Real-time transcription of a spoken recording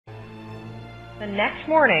The next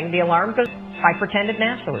morning, the alarm goes. I pretended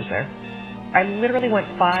NASA was there. I literally went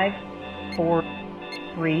 5, 4,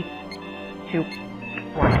 3, 2, 1,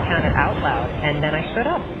 counted out loud, and then I stood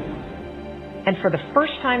up. And for the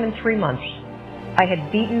first time in 3 months, I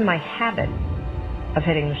had beaten my habit of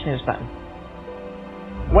hitting the snooze button.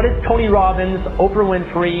 What is Tony Robbins, Oprah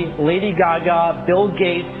Winfrey, Lady Gaga, Bill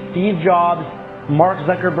Gates, Steve Jobs, Mark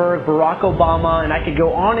Zuckerberg, Barack Obama, and I could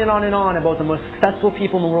go on and on and on about the most successful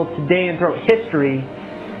people in the world today and throughout history.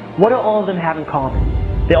 What do all of them have in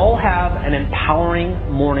common? They all have an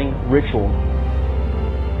empowering morning ritual.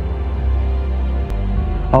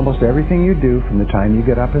 Almost everything you do from the time you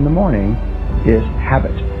get up in the morning is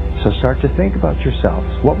habit. So start to think about yourselves.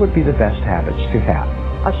 What would be the best habits to have?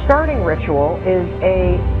 A starting ritual is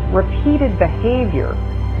a repeated behavior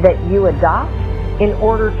that you adopt in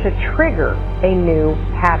order to trigger a new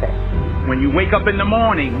habit. When you wake up in the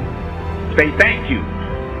morning, say thank you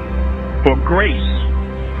for grace.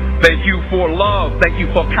 Thank you for love. Thank you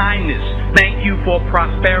for kindness. Thank you for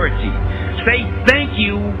prosperity. Say thank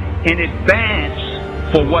you in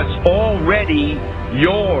advance for what's already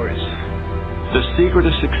yours. The secret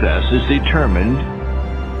of success is determined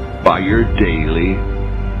by your daily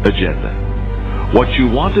agenda. What you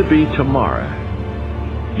want to be tomorrow,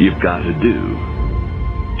 you've got to do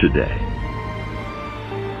today.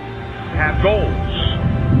 Have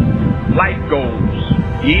goals, life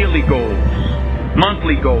goals, yearly goals,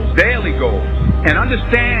 monthly goals, daily goals, and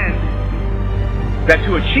understand that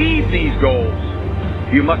to achieve these goals,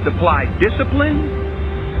 you must apply discipline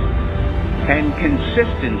and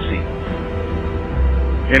consistency.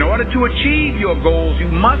 In order to achieve your goals, you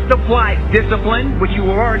must apply discipline, which you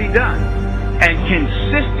have already done, and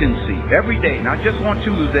consistency every day, not just on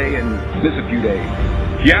Tuesday and miss a few days.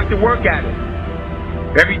 You have to work at it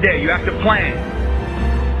every day. You have to plan.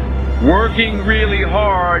 Working really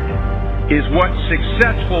hard is what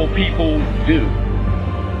successful people do.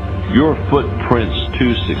 Your footprints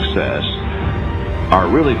to success are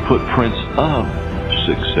really footprints of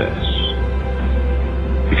success.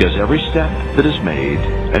 Because every step that is made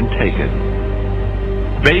and taken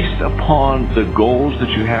based upon the goals that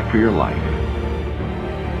you have for your life,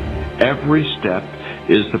 every step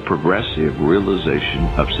is the progressive realization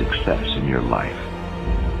of success in your life.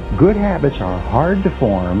 Good habits are hard to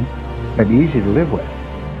form, but easy to live with.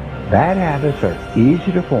 Bad habits are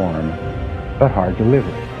easy to form, but hard to live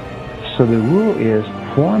with. So the rule is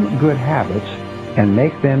form good habits and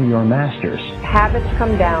make them your masters. Habits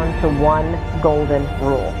come down to one golden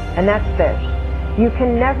rule, and that's this. You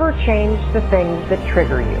can never change the things that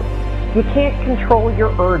trigger you. You can't control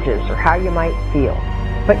your urges or how you might feel,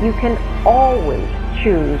 but you can always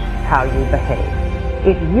choose how you behave.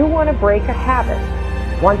 If you want to break a habit,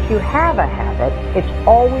 once you have a habit, it's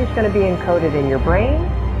always going to be encoded in your brain.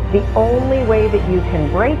 The only way that you can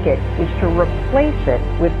break it is to replace it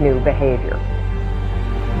with new behavior.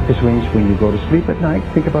 This means when you go to sleep at night,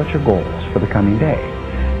 think about your goals for the coming day.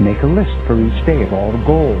 Make a list for each day of all the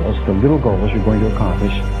goals, the little goals you're going to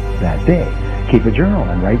accomplish that day. Keep a journal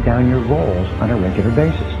and write down your goals on a regular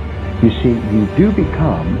basis. You see, you do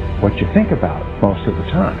become what you think about most of the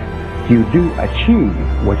time. You do achieve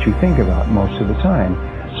what you think about most of the time.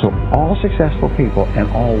 So all successful people and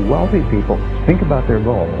all wealthy people think about their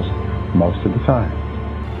goals most of the time.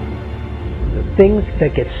 The things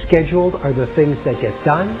that get scheduled are the things that get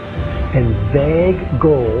done, and vague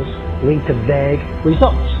goals lead to vague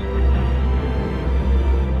results.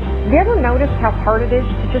 Have you ever noticed how hard it is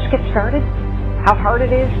to just get started? How hard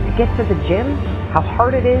it is to get to the gym? How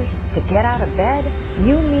hard it is to get out of bed?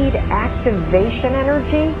 You need activation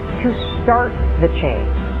energy to start the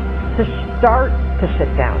change, to start to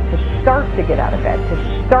sit down, to start to get out of bed,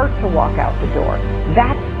 to start to walk out the door.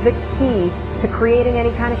 That's the key to creating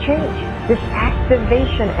any kind of change. This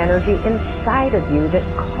activation energy inside of you that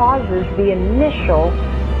causes the initial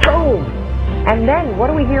boom. And then what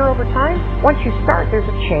do we hear over time? Once you start, there's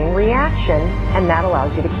a chain reaction, and that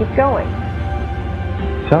allows you to keep going.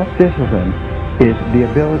 Self-discipline is the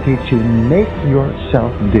ability to make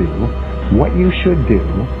yourself do what you should do,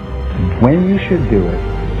 when you should do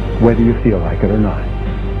it, whether you feel like it or not.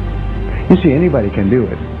 You see, anybody can do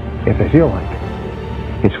it if they feel like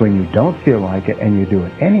it. It's when you don't feel like it and you do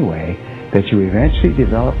it anyway that you eventually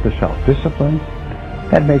develop the self-discipline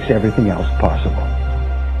that makes everything else possible.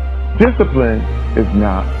 Discipline is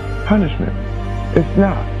not punishment. It's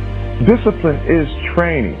not. Discipline is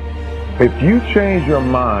training. If you change your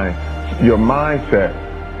mind, your mindset,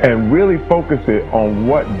 and really focus it on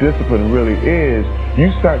what discipline really is,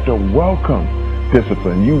 you start to welcome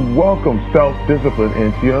discipline. You welcome self-discipline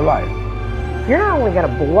into your life. You're not only going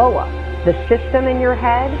to blow up the system in your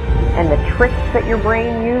head and the tricks that your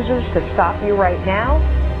brain uses to stop you right now,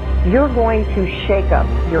 you're going to shake up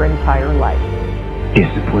your entire life.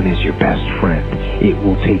 Discipline is your best friend. It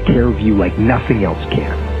will take care of you like nothing else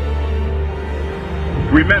can.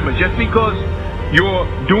 Remember, just because you're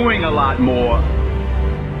doing a lot more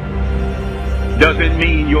doesn't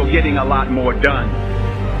mean you're getting a lot more done.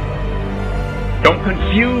 Don't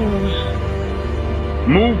confuse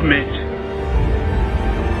movement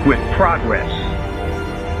with progress.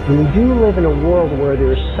 And we do live in a world where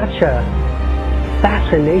there's such a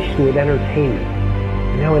fascination with entertainment.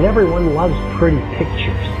 You know, and everyone loves pretty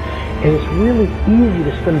pictures. And it's really easy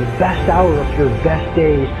to spend the best hour of your best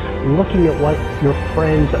days looking at what your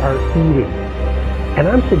friends are eating. And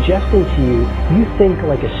I'm suggesting to you, you think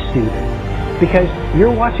like a student. Because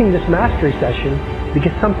you're watching this mastery session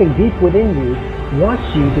because something deep within you wants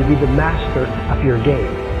you to be the master of your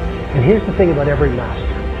game. And here's the thing about every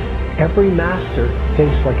master. Every master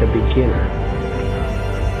thinks like a beginner.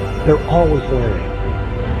 They're always learning.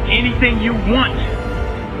 Anything you want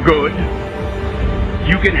good,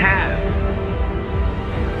 you can have.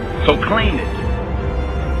 So claim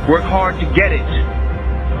it. Work hard to get it.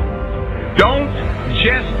 Don't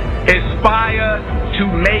just aspire to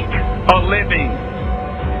make a living.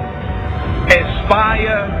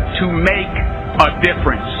 Aspire to make a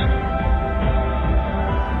difference.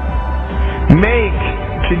 Make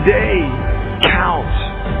today